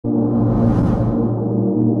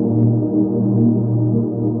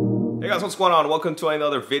guys, what's going on? Welcome to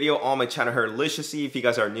another video on my channel, HAIRLICIOUSLY. If you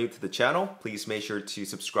guys are new to the channel, please make sure to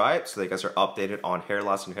subscribe so that you guys are updated on hair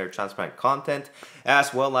loss and hair transplant content,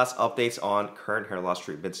 as well as updates on current hair loss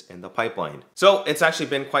treatments in the pipeline. So it's actually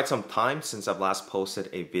been quite some time since I've last posted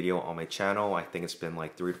a video on my channel. I think it's been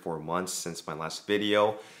like 3 to 4 months since my last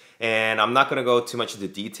video. And I'm not going to go too much into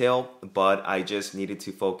detail, but I just needed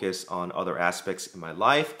to focus on other aspects in my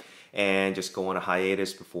life and just go on a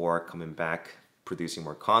hiatus before coming back producing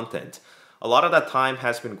more content. A lot of that time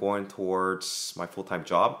has been going towards my full-time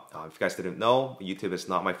job. If you guys didn't know, YouTube is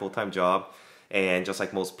not my full-time job, and just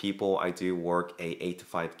like most people, I do work a 8 to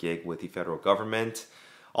 5 gig with the federal government.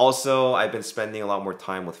 Also, I've been spending a lot more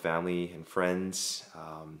time with family and friends,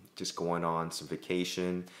 just going on some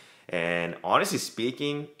vacation. And honestly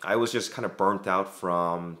speaking, I was just kind of burnt out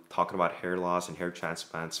from talking about hair loss and hair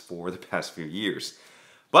transplants for the past few years.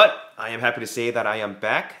 But I am happy to say that I am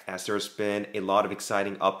back, as there's been a lot of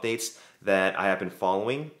exciting updates that I have been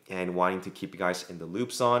following and wanting to keep you guys in the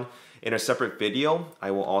loops on. In a separate video,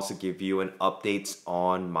 I will also give you an update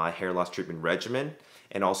on my hair loss treatment regimen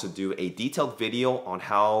and also do a detailed video on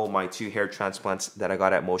how my 2 hair transplants that I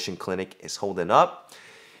got at Motion Clinic is holding up.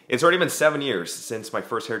 It's already been 7 years since my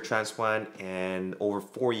first hair transplant and over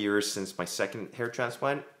 4 years since my second hair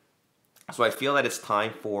transplant. So I feel that it's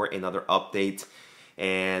time for another update.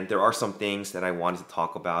 And there are some things that I wanted to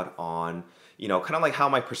talk about on, kind of like how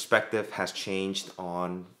my perspective has changed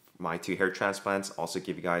on my 2 hair transplants. Also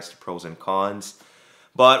give you guys the pros and cons.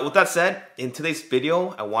 But with that said, in today's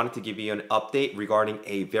video, I wanted to give you an update regarding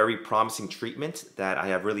a very promising treatment that I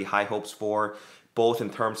have really high hopes for, both in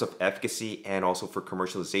terms of efficacy and also for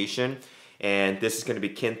commercialization. And this is going to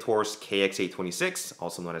be Kintor's KX-826,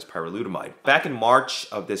 also known as Pyrilutamide. Back in March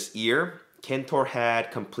of this year, Kintor had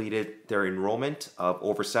completed their enrollment of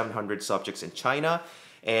over 700 subjects in China,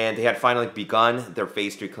 and they had finally begun their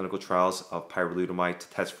phase 3 clinical trials of Pyrilutamide to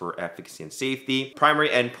test for efficacy and safety. Primary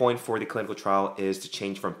endpoint for the clinical trial is to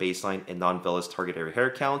change from baseline in non-vellus target area hair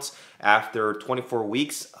counts after 24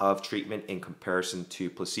 weeks of treatment in comparison to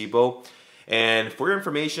placebo. And for your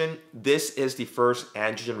information, this is the first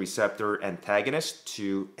androgen receptor antagonist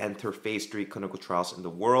to enter phase 3 clinical trials in the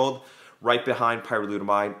world. Right behind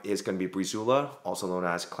Pyrilutamide is going to be Breezula, also known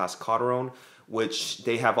as clascoterone, which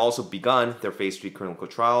they have also begun their phase 3 clinical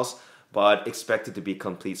trials, but expected to be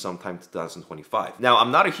complete sometime 2025. Now,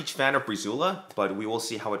 I'm not a huge fan of Breezula, but we will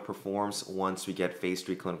see how it performs once we get phase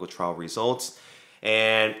 3 clinical trial results.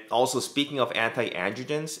 And also, speaking of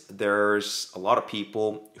anti-androgens, there's a lot of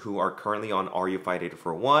people who are currently on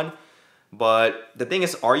RU5841. But the thing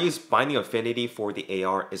is, RU's binding affinity for the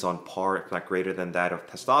AR is on par, if not greater than that of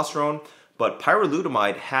testosterone. But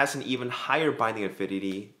Pyrilutamide has an even higher binding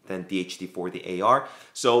affinity than DHT for the AR.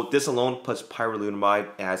 So this alone puts Pyrilutamide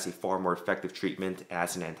as a far more effective treatment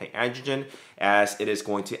as an anti-androgen, as it is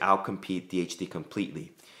going to outcompete DHT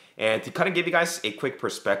completely. And to kind of give you guys a quick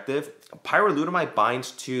perspective, Pyrilutamide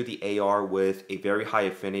binds to the AR with a very high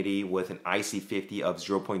affinity with an IC50 of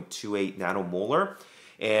 0.28 nanomolar.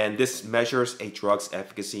 And this measures a drug's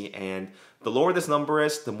efficacy, and the lower this number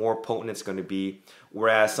is, the more potent it's going to be.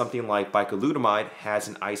 Whereas something like bicalutamide has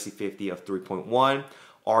an IC50 of 3.1,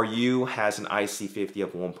 RU has an IC50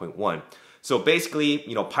 of 1.1. So basically,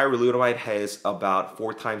 Pyrilutamide has about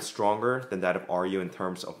 4 times stronger than that of RU in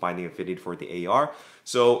terms of binding affinity for the AR.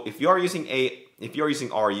 So if you are using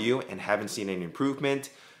RU and haven't seen any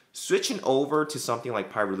improvement, switching over to something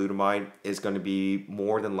like Pyrilutamide is going to be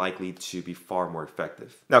more than likely to be far more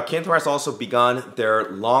effective. Now, Kintor has also begun their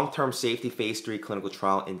long-term safety phase 3 clinical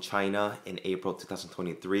trial in China in April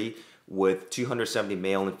 2023 with 270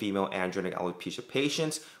 male and female androgen alopecia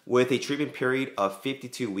patients with a treatment period of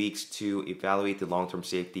 52 weeks to evaluate the long-term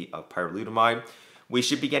safety of Pyrilutamide. We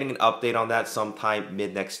should be getting an update on that sometime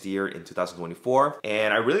mid-next year in 2024.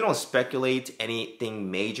 And I really don't speculate anything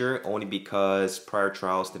major, only because prior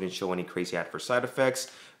trials didn't show any crazy adverse side effects.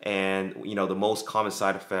 And, the most common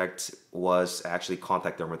side effect was actually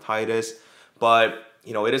contact dermatitis. But,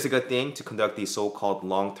 it is a good thing to conduct these so-called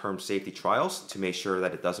long-term safety trials to make sure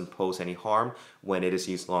that it doesn't pose any harm when it is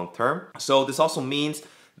used long-term. So this also means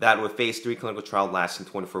that with phase 3 clinical trial lasting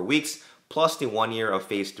 24 weeks, plus the 1 year of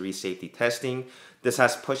phase 3 safety testing, this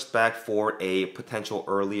has pushed back for a potential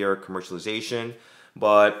earlier commercialization,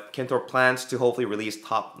 but Kintor plans to hopefully release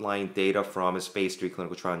top-line data from its phase 3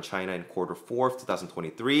 clinical trial in China in Q4 of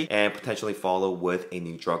 2023 and potentially follow with a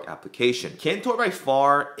new drug application. Kintor by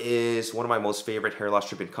far is one of my most favorite hair loss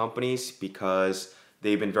treatment companies because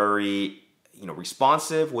they've been very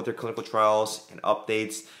responsive with their clinical trials and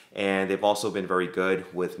updates, and they've also been very good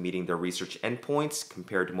with meeting their research endpoints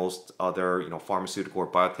compared to most other pharmaceutical or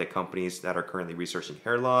biotech companies that are currently researching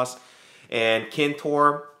hair loss. And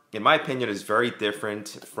Kintor, in my opinion, is very different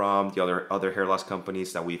from the other hair loss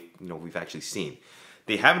companies that we've actually seen.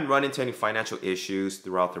 They haven't run into any financial issues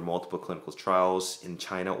throughout their multiple clinical trials in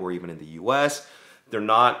China or even in the US. They're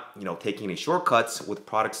not, taking any shortcuts with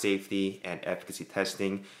product safety and efficacy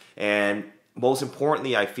testing. And most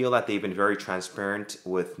importantly, I feel that they've been very transparent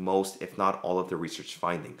with most, if not all, of their research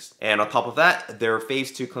findings. And on top of that, their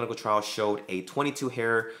phase 2 clinical trial showed a 22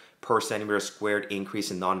 hair per centimeter squared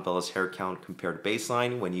increase in non-vellus hair count compared to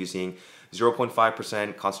baseline when using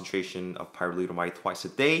 0.5% concentration of pyrilutamide twice a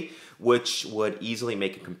day, which would easily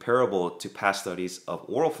make it comparable to past studies of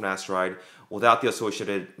oral finasteride without the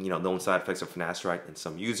associated, known side effects of finasteride in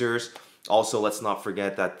some users. Also, let's not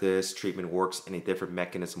forget that this treatment works in a different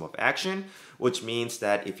mechanism of action, which means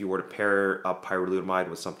that if you were to pair up pyrilutamide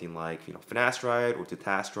with something like, finasteride or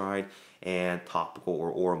dutasteride and topical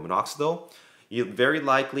or oral minoxidil, you'd very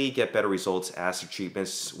likely get better results as the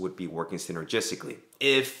treatments would be working synergistically.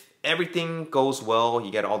 If everything goes well,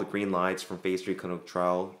 you get all the green lights from phase 3 clinical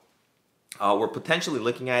trial, we're potentially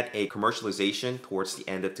looking at a commercialization towards the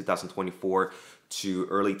end of 2024 to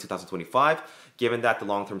early 2025, given that the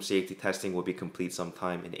long-term safety testing will be complete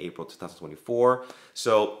sometime in April 2024.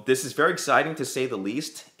 So this is very exciting to say the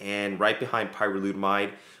least. And right behind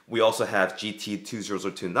pyrilutamide, we also have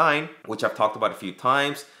GT20029, which I've talked about a few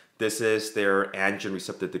times. This is their androgen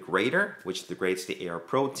receptor degrader, which degrades the AR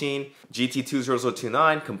protein.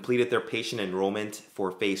 GT20029 completed their patient enrollment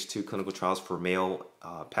for phase 2 clinical trials for male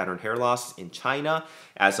pattern hair loss in China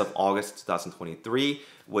as of August 2023,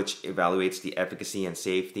 which evaluates the efficacy and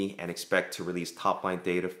safety, and expect to release top-line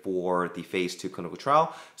data for the phase 2 clinical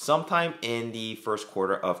trial sometime in the first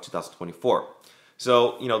quarter of 2024.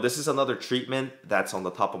 So, this is another treatment that's on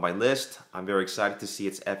the top of my list. I'm very excited to see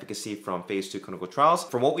its efficacy from phase 2 clinical trials.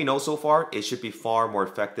 From what we know so far, it should be far more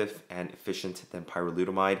effective and efficient than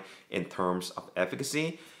pyrilutamide in terms of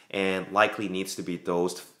efficacy, and likely needs to be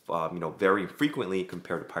dosed very frequently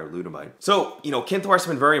compared to pyrilutamide. So, Kintor has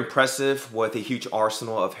been very impressive with a huge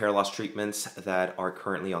arsenal of hair loss treatments that are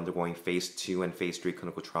currently undergoing phase 2 and phase 3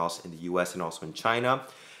 clinical trials in the US and also in China.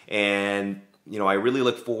 And I really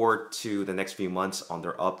look forward to the next few months on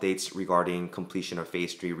their updates regarding completion of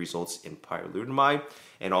phase 3 results in pyrilutamide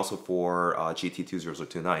and also for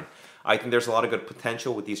GT20029. I think there's a lot of good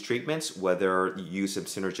potential with these treatments, whether you use them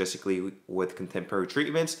synergistically with contemporary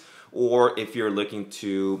treatments, or if you're looking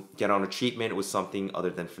to get on a treatment with something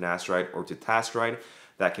other than finasteride or dutasteride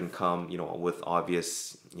that can come, with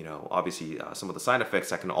obviously some of the side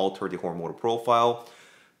effects that can alter the hormonal profile.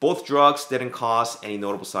 Both drugs didn't cause any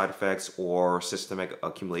notable side effects or systemic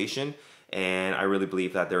accumulation, and I really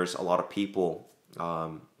believe that there's a lot of people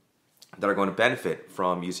that are going to benefit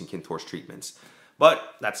from using Kintor's treatments.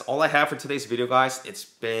 But that's all I have for today's video, guys. It's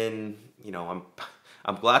been,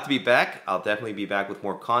 I'm glad to be back. I'll definitely be back with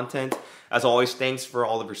more content. As always, thanks for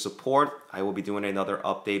all of your support. I will be doing another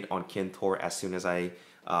update on Kintor as soon as I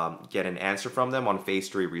get an answer from them on phase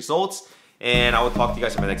 3 results. And I will talk to you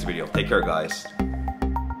guys in my next video. Take care, guys.